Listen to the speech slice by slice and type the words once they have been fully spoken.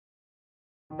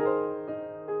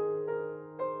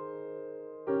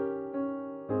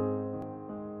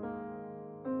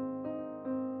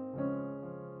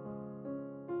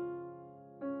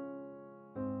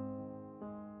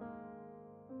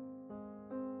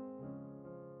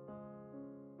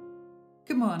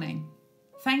Good morning.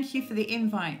 Thank you for the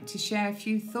invite to share a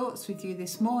few thoughts with you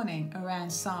this morning around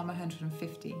Psalm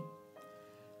 150.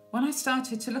 When I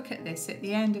started to look at this at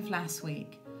the end of last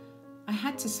week, I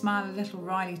had to smile a little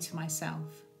wryly to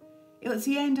myself. It was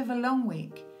the end of a long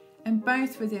week, and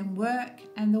both within work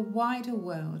and the wider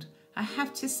world, I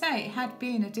have to say it had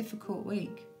been a difficult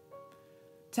week.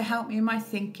 To help me in my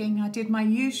thinking, I did my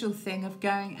usual thing of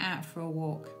going out for a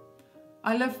walk.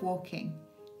 I love walking.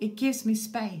 It gives me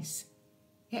space.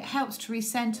 It helps to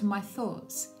recenter my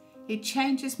thoughts. It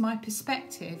changes my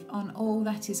perspective on all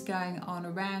that is going on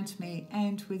around me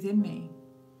and within me.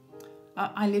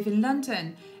 I live in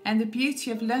London, and the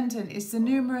beauty of London is the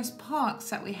numerous parks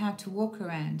that we have to walk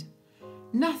around.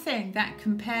 Nothing that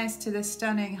compares to the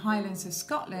stunning Highlands of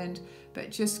Scotland,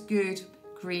 but just good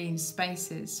green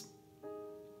spaces.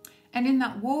 And in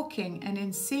that walking and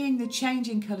in seeing the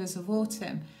changing colours of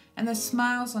autumn and the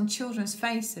smiles on children's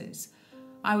faces,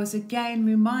 I was again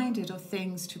reminded of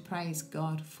things to praise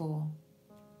God for.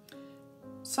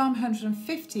 Psalm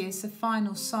 150 is the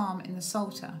final psalm in the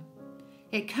Psalter.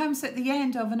 It comes at the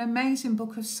end of an amazing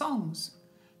book of songs,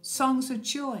 songs of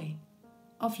joy,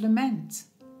 of lament,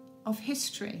 of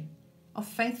history, of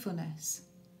faithfulness.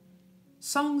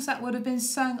 Songs that would have been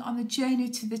sung on the journey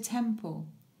to the temple,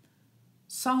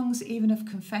 songs even of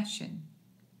confession.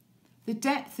 The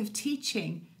depth of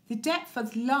teaching, the depth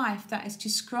of life that is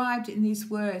described in these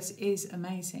words is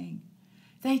amazing.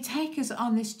 They take us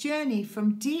on this journey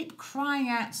from deep crying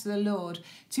out to the Lord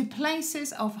to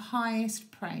places of highest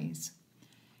praise.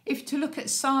 If to look at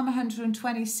Psalm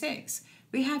 126,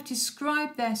 we have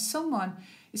described there someone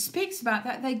who speaks about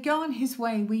that they go on his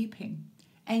way weeping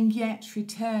and yet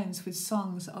returns with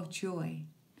songs of joy.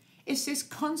 It's this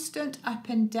constant up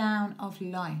and down of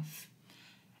life.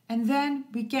 And then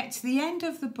we get to the end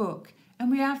of the book and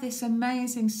we have this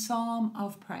amazing psalm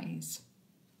of praise.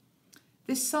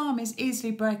 This psalm is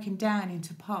easily broken down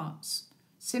into parts.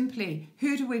 Simply,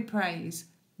 who do we praise?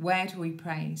 Where do we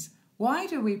praise? Why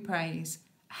do we praise?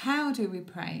 How do we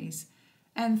praise?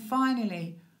 And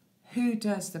finally, who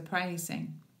does the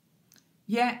praising?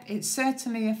 Yep, it's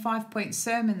certainly a 5-point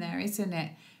sermon there, isn't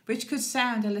it? Which could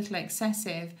sound a little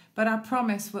excessive, but I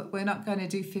promise we're not going to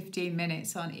do 15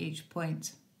 minutes on each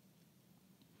point.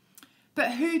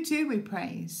 But who do we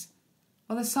praise?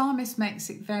 Well, the psalmist makes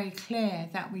it very clear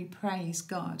that we praise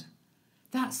God.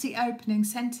 That's the opening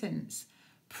sentence.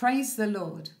 Praise the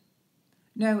Lord.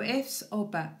 No ifs or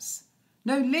buts.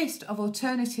 No list of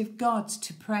alternative gods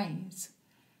to praise.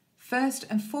 First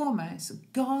and foremost,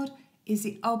 God is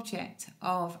the object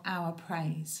of our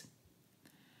praise.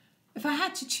 If I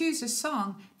had to choose a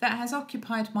song that has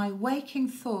occupied my waking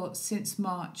thoughts since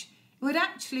March, it would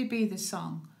actually be the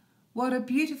song, What a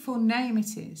Beautiful Name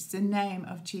It Is, the name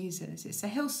of Jesus. It's a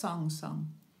Hillsong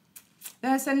song.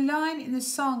 There's a line in the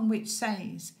song which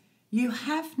says, you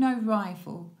have no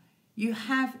rival, you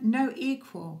have no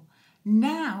equal,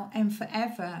 now and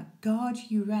forever, God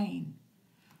you reign.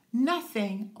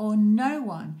 Nothing or no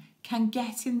one can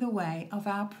get in the way of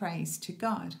our praise to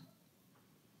God.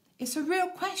 It's a real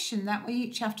question that we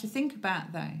each have to think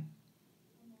about though.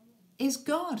 Is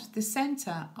God the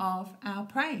centre of our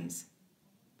praise?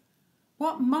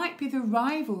 What might be the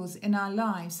rivals in our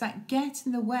lives that get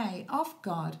in the way of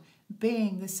God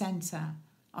being the centre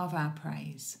of our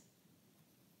praise?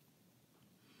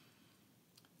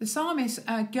 The psalmist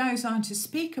goes on to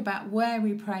speak about where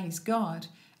we praise God,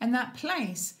 and that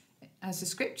place, as the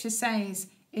scripture says,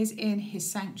 is in his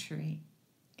sanctuary,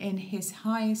 in his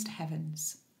highest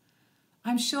heavens.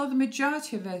 I'm sure the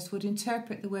majority of us would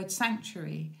interpret the word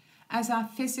sanctuary as our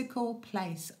physical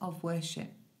place of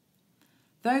worship.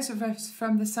 Those of us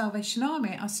from the Salvation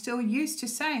Army are still used to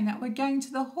saying that we're going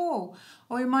to the hall,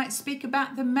 or we might speak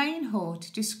about the main hall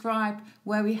to describe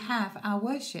where we have our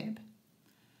worship.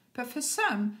 But for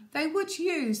some, they would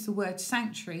use the word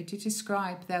sanctuary to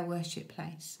describe their worship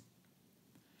place.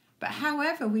 But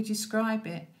however we describe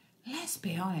it, let's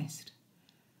be honest,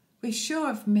 we sure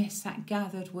have missed that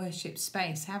gathered worship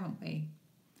space, haven't we?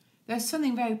 There's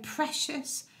something very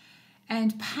precious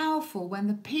and powerful when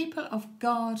the people of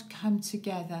God come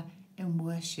together in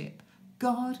worship.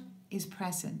 God is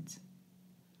present.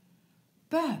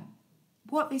 But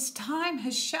what this time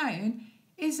has shown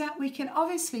is that we can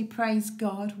obviously praise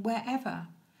God wherever.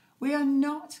 We are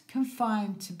not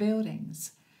confined to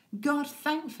buildings. God,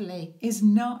 thankfully, is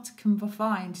not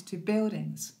confined to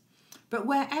buildings. But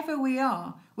wherever we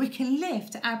are, we can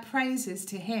lift our praises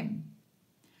to him.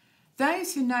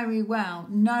 Those who know me well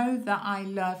know that I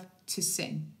love to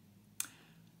sing.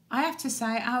 I have to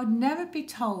say I would never be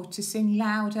told to sing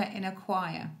louder in a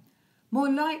choir. More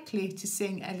likely to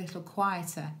sing a little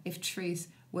quieter if truth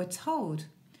we're told.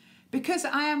 Because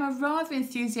I am a rather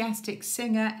enthusiastic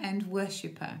singer and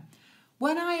worshipper,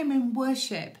 when I am in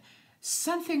worship,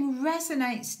 something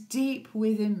resonates deep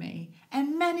within me,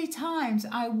 and many times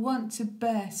I want to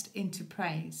burst into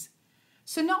praise.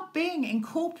 So not being in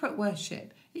corporate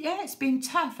worship, yeah, it's been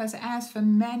tough as it has for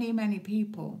many, many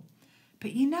people.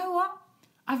 But you know what?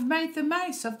 I've made the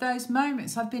most of those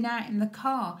moments. I've been out in the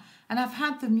car and I've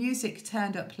had the music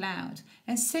turned up loud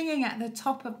and singing at the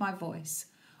top of my voice.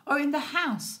 Or in the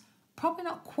house, probably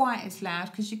not quite as loud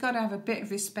because you've got to have a bit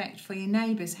of respect for your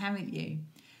neighbours, haven't you?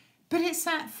 But it's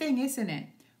that thing, isn't it?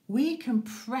 We can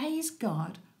praise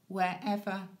God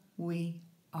wherever we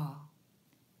are.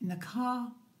 In the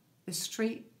car, the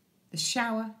street, the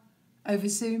shower, over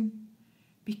Zoom.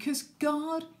 Because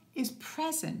God is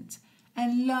present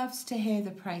and loves to hear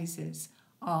the praises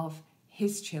of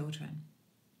his children.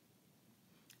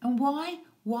 And why?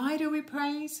 Why do we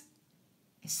praise?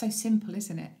 It's so simple,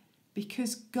 isn't it?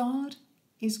 Because God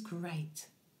is great.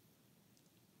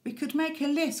 We could make a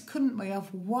list, couldn't we,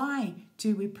 of why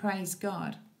do we praise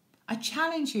God? I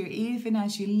challenge you, even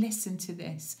as you listen to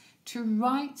this, to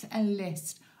write a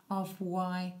list of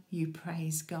why you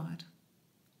praise God.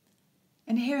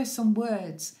 And here are some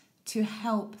words to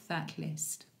help that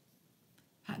list.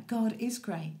 That God is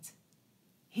great.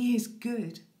 He is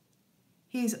good.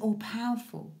 He is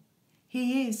all-powerful.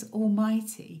 He is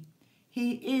almighty.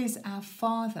 He is our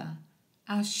Father,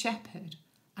 our shepherd,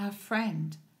 our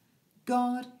friend.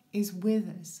 God is with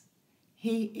us.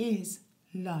 He is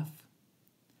love.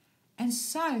 And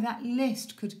so that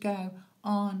list could go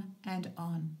on and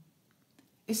on.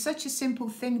 It's such a simple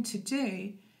thing to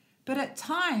do, but at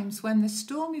times when the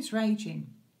storm is raging,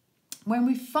 when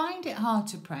we find it hard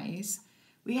to praise,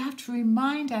 we have to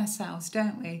remind ourselves,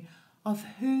 don't we, of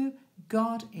who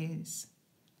God is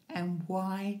and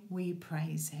why we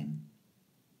praise him.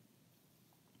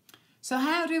 So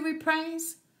how do we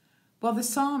praise? Well, the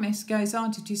psalmist goes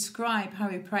on to describe how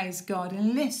we praise God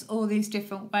and lists all these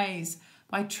different ways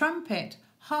by trumpet,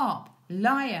 harp,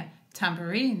 lyre,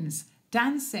 tambourines,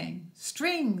 dancing,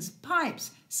 strings, pipes,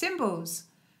 cymbals.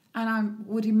 And I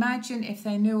would imagine if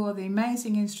they knew all the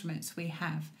amazing instruments we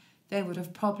have, they would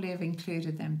have probably have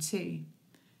included them too.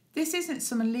 This isn't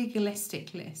some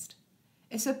legalistic list.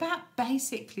 It's about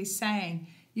basically saying,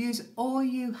 use all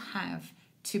you have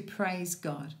to praise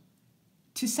God,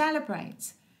 to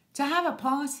celebrate, to have a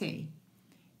party.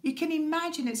 You can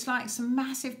imagine it's like some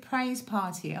massive praise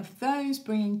party of those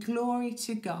bringing glory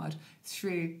to God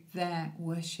through their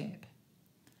worship.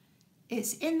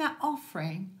 It's in that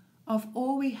offering of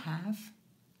all we have,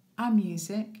 our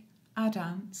music, our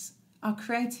dance, our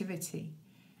creativity,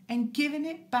 and giving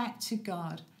it back to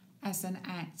God as an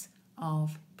act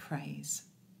of praise.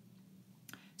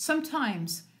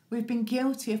 Sometimes we've been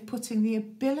guilty of putting the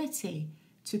ability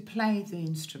to play the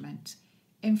instrument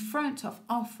in front of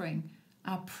offering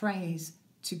our praise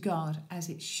to God as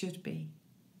it should be.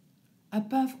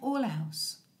 Above all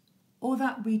else, all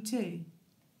that we do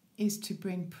is to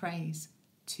bring praise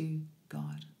to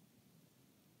God.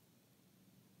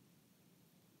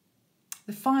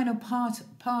 The final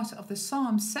part of the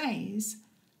psalm says,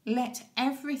 let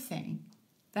everything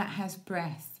that has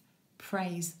breath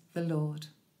praise the Lord.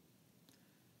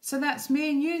 So that's me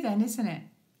and you then, isn't it?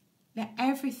 Let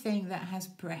everything that has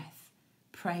breath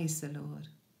praise the Lord.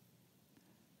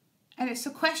 And it's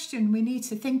a question we need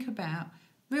to think about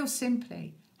real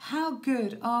simply. How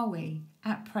good are we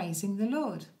at praising the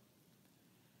Lord?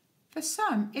 For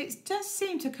some, it does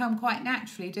seem to come quite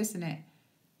naturally, doesn't it?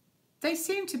 They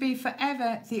seem to be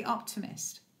forever the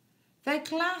optimist. Their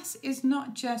glass is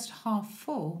not just half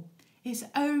full, it's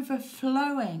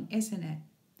overflowing, isn't it?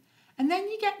 And then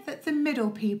you get the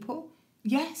middle people.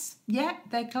 Yes,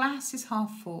 their glass is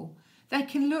half full. They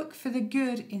can look for the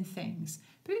good in things,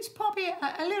 but it's probably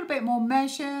a little bit more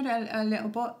measured, a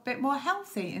little bit more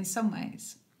healthy in some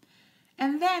ways.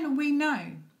 And then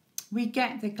we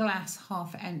get the glass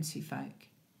half empty folk.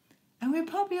 And we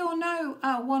probably all know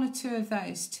one or two of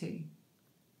those too.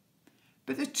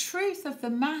 But the truth of the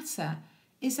matter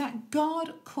is that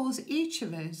God calls each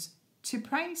of us to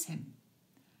praise him,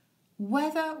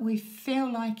 whether we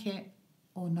feel like it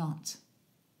or not.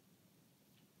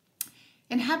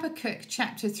 In Habakkuk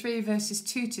chapter 3 verses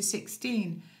 2 to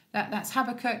 16, that's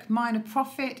Habakkuk, minor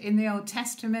prophet in the Old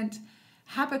Testament.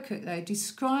 Habakkuk, though,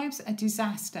 describes a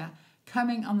disaster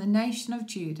coming on the nation of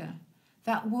Judah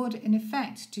that would, in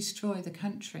effect, destroy the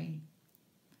country.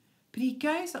 But he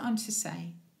goes on to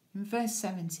say, in verse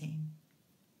 17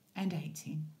 and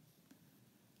 18,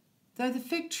 though the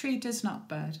fig tree does not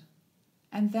bud,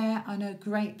 and there are no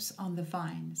grapes on the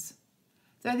vines,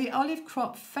 though the olive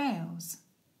crop fails,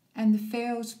 and the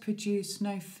fields produce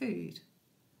no food,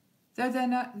 though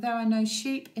there are no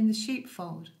sheep in the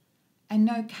sheepfold, and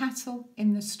no cattle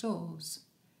in the stalls,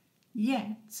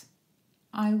 yet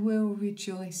I will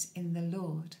rejoice in the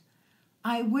Lord.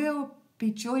 I will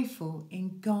be joyful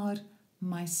in God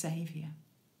my Saviour.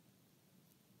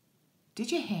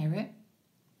 Did you hear it?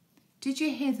 Did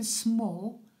you hear the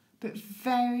small but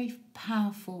very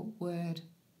powerful word,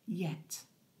 yet?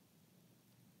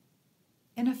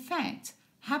 In effect,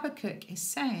 Habakkuk is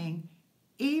saying,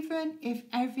 even if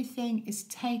everything is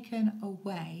taken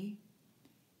away,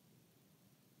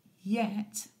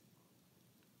 yet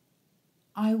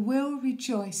I will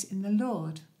rejoice in the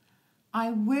Lord.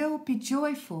 I will be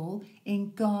joyful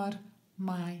in God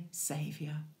my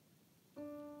Saviour.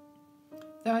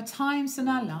 There are times in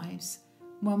our lives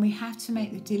when we have to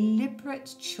make the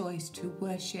deliberate choice to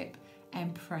worship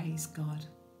and praise God,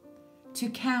 to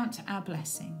count our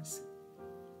blessings,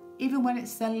 even when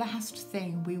it's the last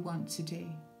thing we want to do.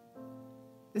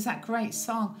 There's that great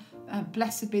song,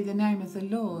 Blessed Be the Name of the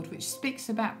Lord, which speaks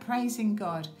about praising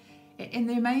God in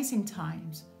the amazing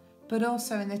times, but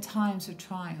also in the times of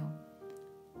trial,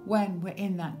 when we're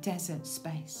in that desert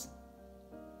space.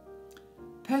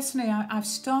 Personally, I've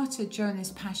started during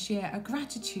this past year a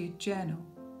gratitude journal.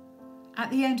 At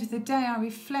the end of the day, I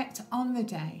reflect on the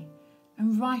day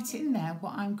and write in there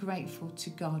what I'm grateful to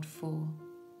God for.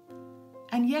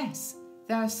 And yes,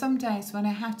 there are some days when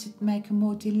I have to make a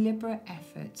more deliberate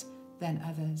effort than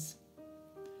others.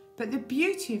 But the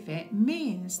beauty of it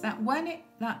means that when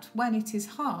it is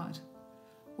hard,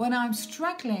 when I'm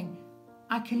struggling,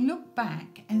 I can look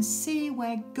back and see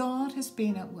where God has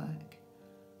been at work.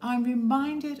 I'm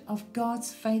reminded of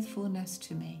God's faithfulness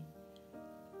to me.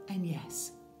 And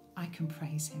yes, I can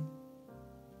praise Him.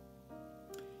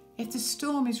 If the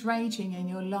storm is raging in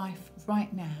your life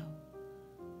right now,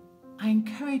 I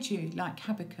encourage you, like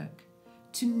Habakkuk,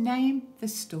 to name the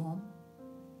storm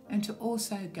and to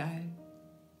also go,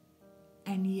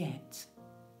 and yet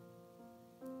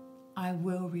I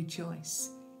will rejoice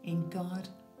in God,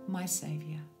 my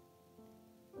Saviour.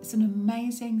 It's an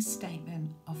amazing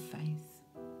statement of faith.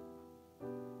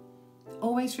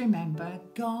 Always remember,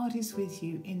 God is with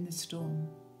you in the storm.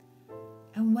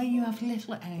 And when you have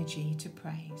little energy to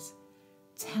praise,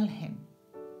 tell Him,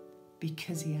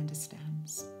 because He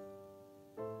understands.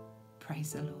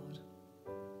 Praise the Lord.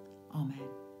 Amen.